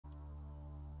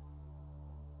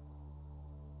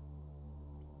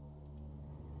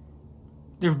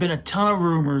There have been a ton of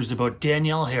rumors about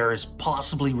Danielle Harris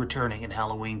possibly returning in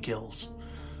Halloween Kills.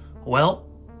 Well,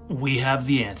 we have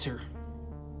the answer.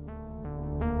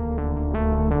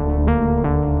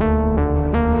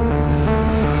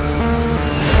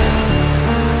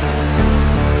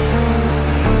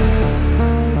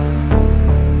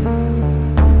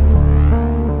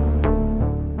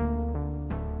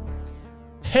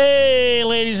 Hey,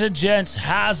 ladies and gents,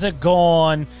 how's it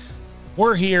going?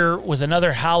 We're here with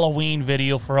another Halloween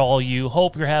video for all you.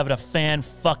 Hope you're having a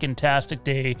fan-fucking-tastic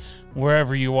day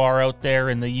wherever you are out there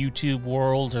in the YouTube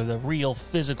world or the real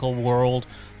physical world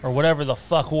or whatever the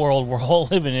fuck world we're all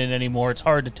living in anymore. It's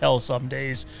hard to tell some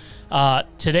days.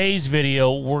 Today's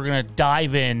video, we're going to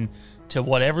dive in to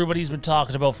what everybody's been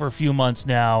talking about for a few months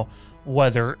now,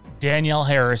 whether Danielle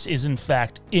Harris is in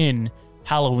fact in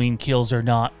Halloween Kills or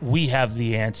not. We have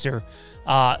the answer.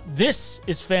 This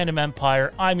is Fandom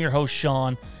Empire. I'm your host,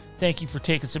 Sean. Thank you for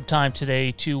taking some time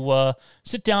today to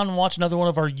sit down and watch another one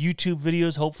of our YouTube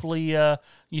videos. Hopefully,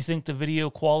 you think the video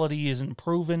quality is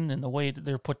improving in the way that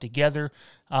they're put together.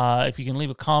 If you can leave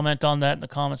a comment on that in the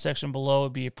comment section below,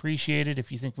 it'd be appreciated.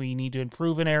 If you think we need to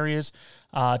improve in areas,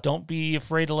 don't be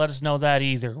afraid to let us know that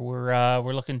either.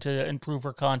 We're looking to improve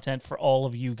our content for all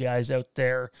of you guys out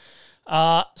there.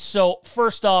 So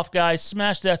first off, guys,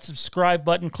 smash that subscribe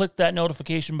button, click that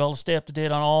notification bell to stay up to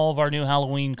date on all of our new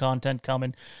Halloween content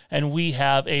coming. And we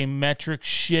have a metric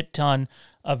shit ton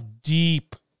of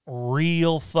deep,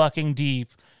 real fucking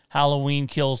deep Halloween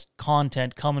Kills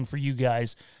content coming for you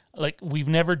guys. Like, we've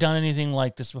never done anything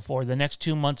like this before. The next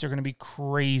 2 months are going to be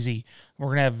crazy. We're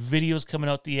going to have videos coming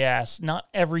out the ass, not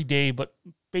every day, but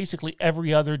basically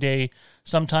every other day.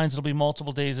 Sometimes it'll be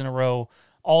multiple days in a row.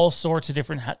 All sorts of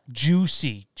different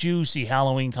juicy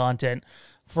Halloween content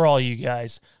for all you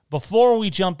guys. Before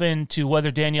we jump into whether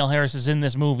Danielle Harris is in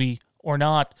this movie or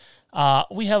not,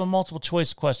 we have a multiple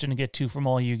choice question to get to from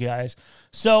all you guys.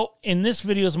 So in this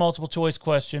video's multiple choice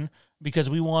question, because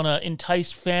we want to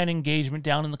entice fan engagement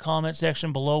down in the comment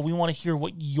section below, we want to hear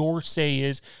what your say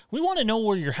is. We want to know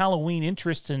where your Halloween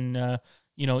interests and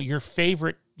your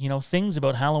favorite things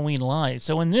about Halloween lie.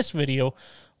 So in this video,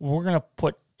 we're gonna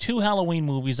put two Halloween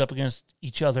movies up against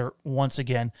each other once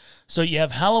again. So you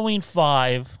have Halloween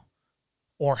 5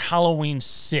 or Halloween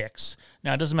 6.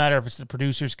 Now, it doesn't matter if it's the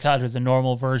producer's cut or the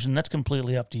normal version. That's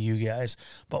completely up to you guys.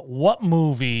 But what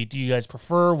movie do you guys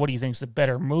prefer? What do you think is the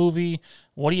better movie?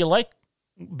 What do you like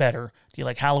better? Do you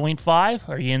like Halloween 5?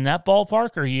 Are you in that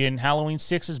ballpark? Or are you in Halloween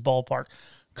 6's ballpark?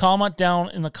 Comment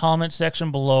down in the comment section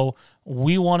below.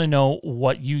 We want to know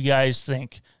what you guys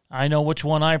think. I know which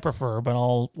one I prefer, but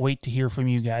I'll wait to hear from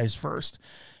you guys first.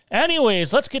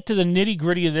 Anyways, let's get to the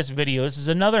nitty-gritty of this video. This is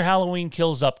another Halloween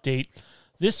Kills update.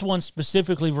 This one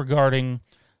specifically regarding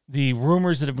the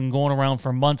rumors that have been going around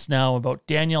for months now about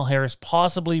Danielle Harris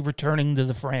possibly returning to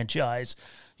the franchise.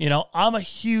 I'm a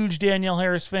huge Danielle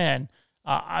Harris fan.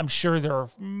 I'm sure there are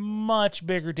much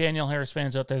bigger Danielle Harris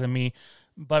fans out there than me,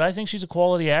 but I think she's a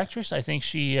quality actress. I think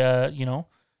she,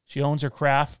 she owns her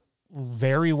craft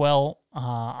very well.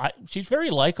 She's very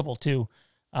likable too.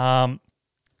 At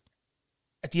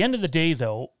the end of the day,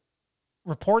 though,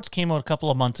 reports came out a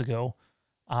couple of months ago.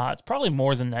 It's probably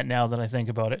more than that now that I think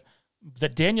about it,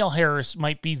 that Danielle Harris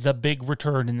might be the big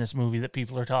return in this movie that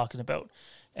people are talking about,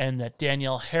 and that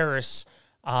Danielle Harris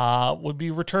would be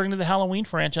returning to the Halloween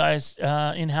franchise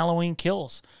in Halloween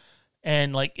Kills.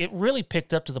 And it really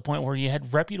picked up to the point where you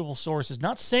had reputable sources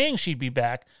not saying she'd be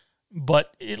back,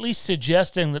 but at least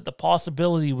suggesting that the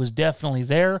possibility was definitely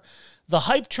there. The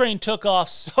hype train took off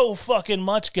so fucking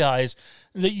much, guys,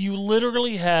 that you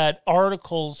literally had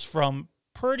articles from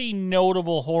pretty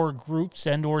notable horror groups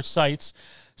and or sites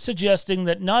suggesting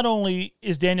that not only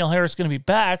is Danielle Harris going to be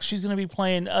back, she's going to be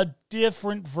playing a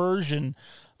different version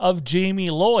of Jamie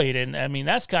Lloyd. And I mean,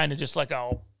 that's kind of just like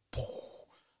a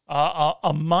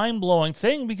mind-blowing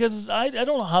thing, because I don't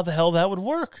know how the hell that would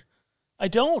work. I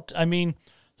don't. I mean,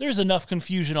 there's enough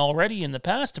confusion already in the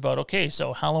past about, okay,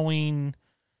 so Halloween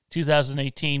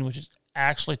 2018, which is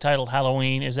actually titled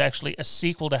Halloween, is actually a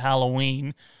sequel to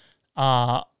Halloween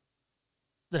that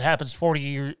happens 40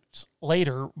 years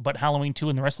later, but Halloween 2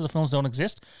 and the rest of the films don't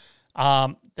exist.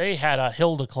 They had a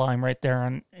hill to climb right there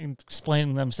on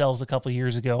explaining themselves a couple of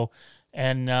years ago,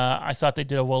 and I thought they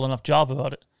did a well enough job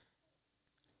about it.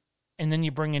 And then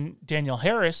you bring in Danielle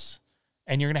Harris,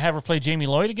 and you're going to have her play Jamie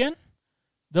Lloyd again?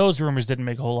 Those rumors didn't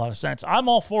make a whole lot of sense. I'm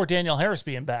all for Danielle Harris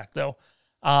being back, though.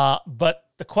 But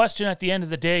the question at the end of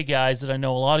the day, guys, that I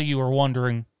know a lot of you are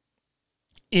wondering,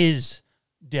 is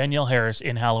Danielle Harris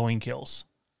in Halloween Kills?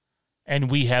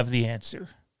 And we have the answer.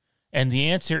 And the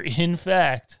answer, in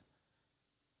fact,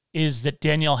 is that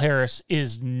Danielle Harris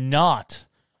is not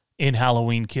in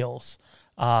Halloween Kills.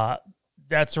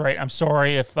 That's right. I'm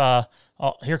sorry if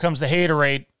here comes the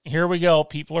haterade. Here we go.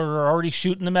 People are already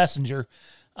shooting the messenger.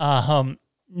 No,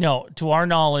 to our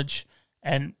knowledge,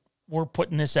 and we're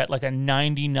putting this at like a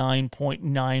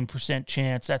 99.9%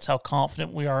 chance. That's how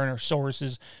confident we are in our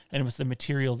sources and with the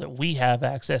material that we have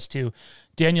access to.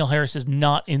 Danielle Harris is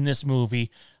not in this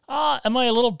movie. Am I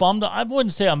a little bummed? I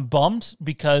wouldn't say I'm bummed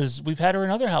because we've had her in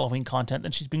other Halloween content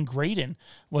that she's been great in,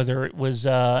 whether it was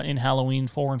in Halloween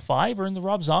 4 and 5 or in the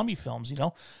Rob Zombie films. You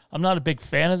know, I'm not a big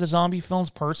fan of the zombie films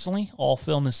personally. All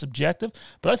film is subjective,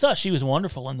 but I thought she was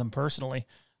wonderful in them personally.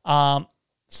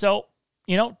 So,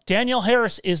 you know, Danielle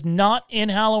Harris is not in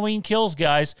Halloween Kills,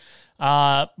 guys.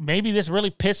 Maybe this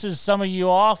really pisses some of you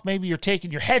off. Maybe you're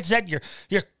taking your headset, you're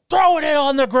throwing it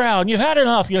on the ground. You've had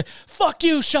enough. You're like, fuck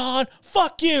you, Sean.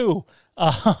 Fuck you.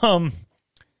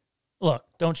 Look,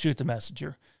 don't shoot the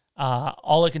messenger.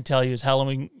 All I can tell you is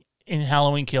in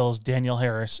Halloween Kills, Danielle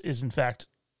Harris is, in fact,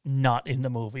 not in the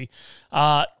movie.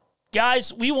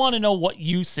 Guys, we want to know what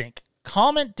you think.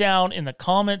 Comment down in the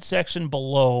comment section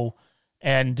below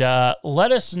and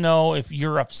let us know if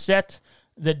you're upset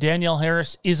that Danielle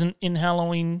Harris isn't in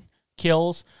Halloween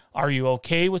Kills. Are you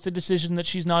okay with the decision that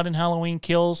she's not in Halloween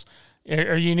Kills?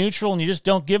 Are you neutral and you just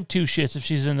don't give two shits if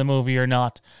she's in the movie or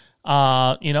not?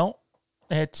 You know,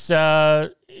 it's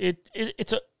a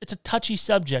touchy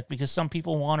subject because some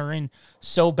people want her in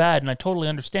so bad, and I totally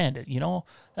understand it. You know,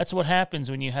 that's what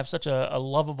happens when you have such a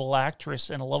lovable actress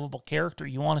and a lovable character.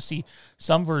 You want to see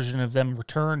some version of them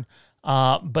return.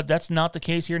 But that's not the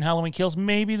case here in Halloween Kills.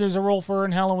 Maybe there's a role for her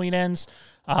in Halloween Ends.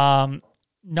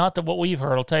 Not that what we've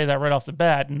heard, I'll tell you that right off the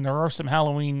bat. And there are some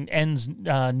Halloween Ends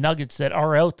nuggets that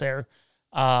are out there.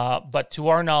 But to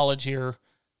our knowledge here,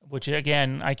 which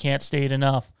again, I can't state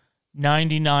enough,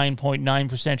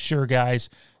 99.9% sure, guys,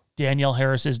 Danielle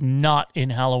Harris is not in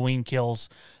Halloween Kills.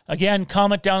 Again,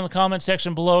 comment down in the comment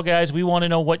section below, guys. We want to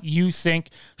know what you think.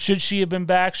 Should she have been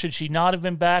back? Should she not have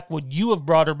been back? Would you have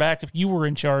brought her back if you were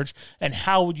in charge? And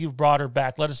how would you have brought her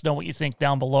back? Let us know what you think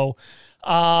down below.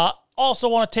 Also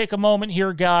want to take a moment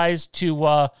here, guys,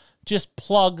 to just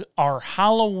plug our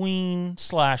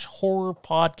Halloween/horror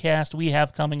podcast we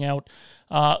have coming out.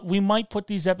 We might put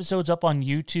these episodes up on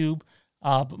YouTube.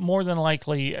 But more than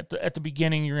likely, at the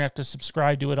beginning, you're going to have to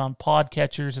subscribe to it on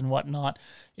podcatchers and whatnot.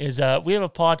 We have a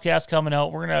podcast coming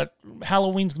out.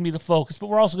 Halloween's going to be the focus, but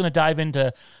we're also going to dive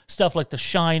into stuff like The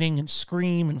Shining and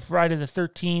Scream and Friday the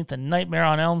 13th and Nightmare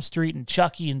on Elm Street and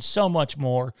Chucky and so much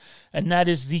more. And that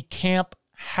is the Camp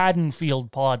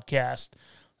Haddonfield Podcast.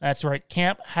 That's right,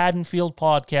 Camp Haddonfield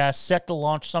Podcast, set to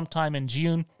launch sometime in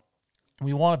June.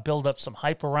 We want to build up some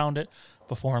hype around it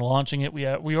before launching it. We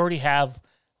already have,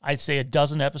 I'd say, a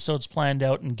dozen episodes planned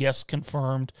out and guests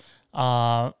confirmed.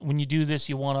 When you do this,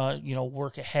 you want to,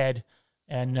 work ahead,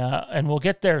 and we'll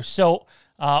get there. So,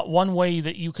 one way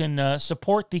that you can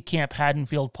support the Camp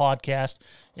Haddonfield podcast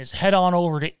is head on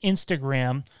over to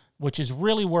Instagram, which is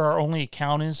really where our only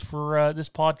account is for this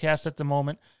podcast at the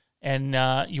moment. And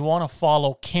you want to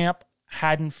follow Camp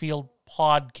Haddonfield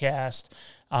Podcast.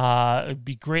 It'd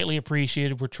be greatly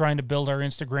appreciated. We're trying to build our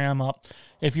Instagram up.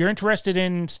 If you're interested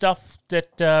in stuff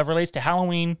that relates to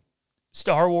Halloween,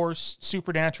 Star Wars,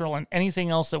 Supernatural, and anything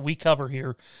else that we cover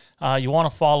here, you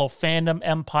want to follow Fandom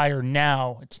Empire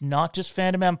Now. It's not just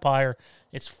Fandom Empire,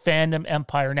 it's Fandom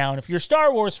Empire Now. And if you're a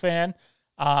Star Wars fan,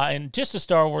 and just a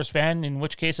Star Wars fan, in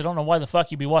which case I don't know why the fuck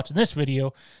you'd be watching this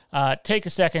video, take a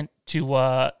second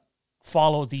to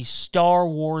follow the Star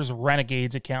Wars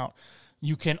Renegades account.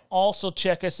 You can also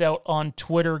check us out on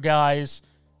Twitter, guys.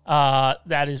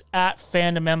 That is at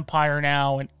Fandom Empire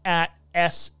Now and at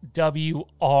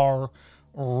SWR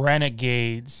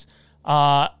Renegades.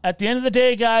 At the end of the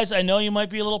day, guys, I know you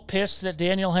might be a little pissed that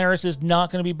Danielle Harris is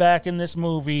not going to be back in this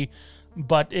movie,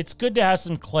 but it's good to have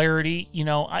some clarity.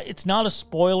 It's not a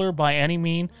spoiler by any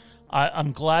mean.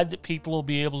 I'm glad that people will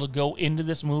be able to go into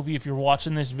this movie, if you're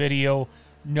watching this video,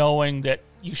 knowing that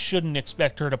you shouldn't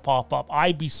expect her to pop up.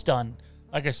 I'd be stunned.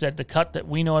 Like I said, the cut that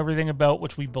we know everything about,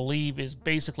 which we believe is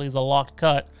basically the locked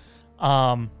cut,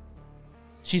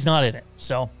 she's not in it.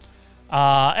 So,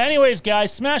 anyways,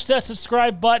 guys, smash that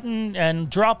subscribe button and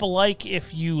drop a like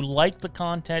if you like the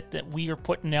content that we are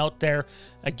putting out there.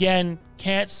 Again,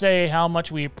 can't say how much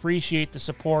we appreciate the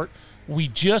support. We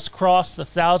just crossed the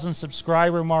 1,000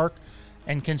 subscriber mark,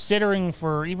 and considering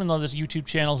even though this YouTube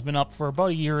channel has been up for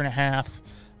about a year and a half,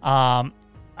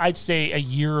 I'd say a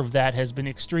year of that has been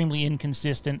extremely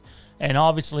inconsistent, and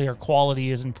obviously our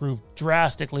quality has improved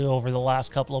drastically over the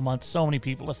last couple of months. So many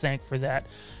people to thank for that.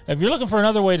 If you're looking for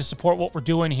another way to support what we're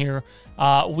doing here,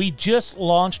 we just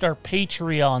launched our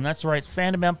Patreon. That's right,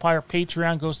 Fandom Empire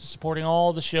Patreon goes to supporting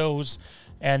all the shows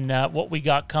and what we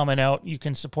got coming out. You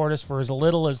can support us for as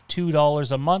little as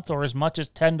 $2 a month or as much as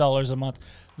 $10 a month.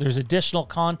 There's additional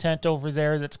content over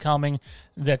there that's coming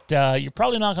that you're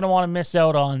probably not going to want to miss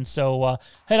out on. So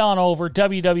head on over,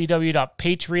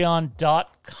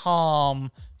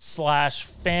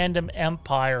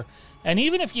 www.patreon.com/fandomempire. And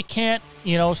even if you can't,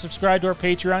 subscribe to our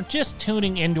Patreon, just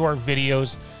tuning into our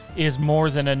videos is more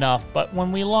than enough. But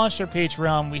when we launched our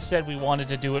Patreon, we said we wanted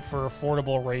to do it for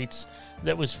affordable rates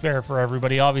that was fair for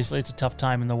everybody. Obviously, it's a tough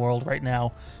time in the world right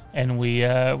now, and we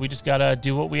just got to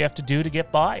do what we have to do to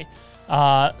get by.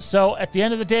 So at the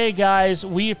end of the day, guys,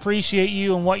 we appreciate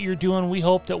you and what you're doing. We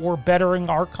hope that we're bettering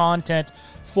our content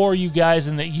for you guys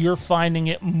and that you're finding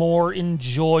it more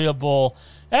enjoyable.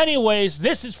 Anyways,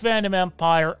 this is Fandom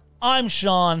Empire. I'm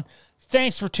Sean.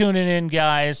 Thanks for tuning in,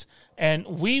 guys, and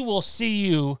we will see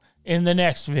you in the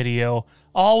next video.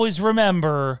 Always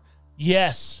remember,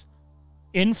 yes,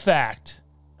 in fact,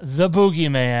 the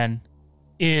boogeyman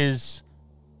is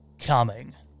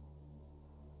coming.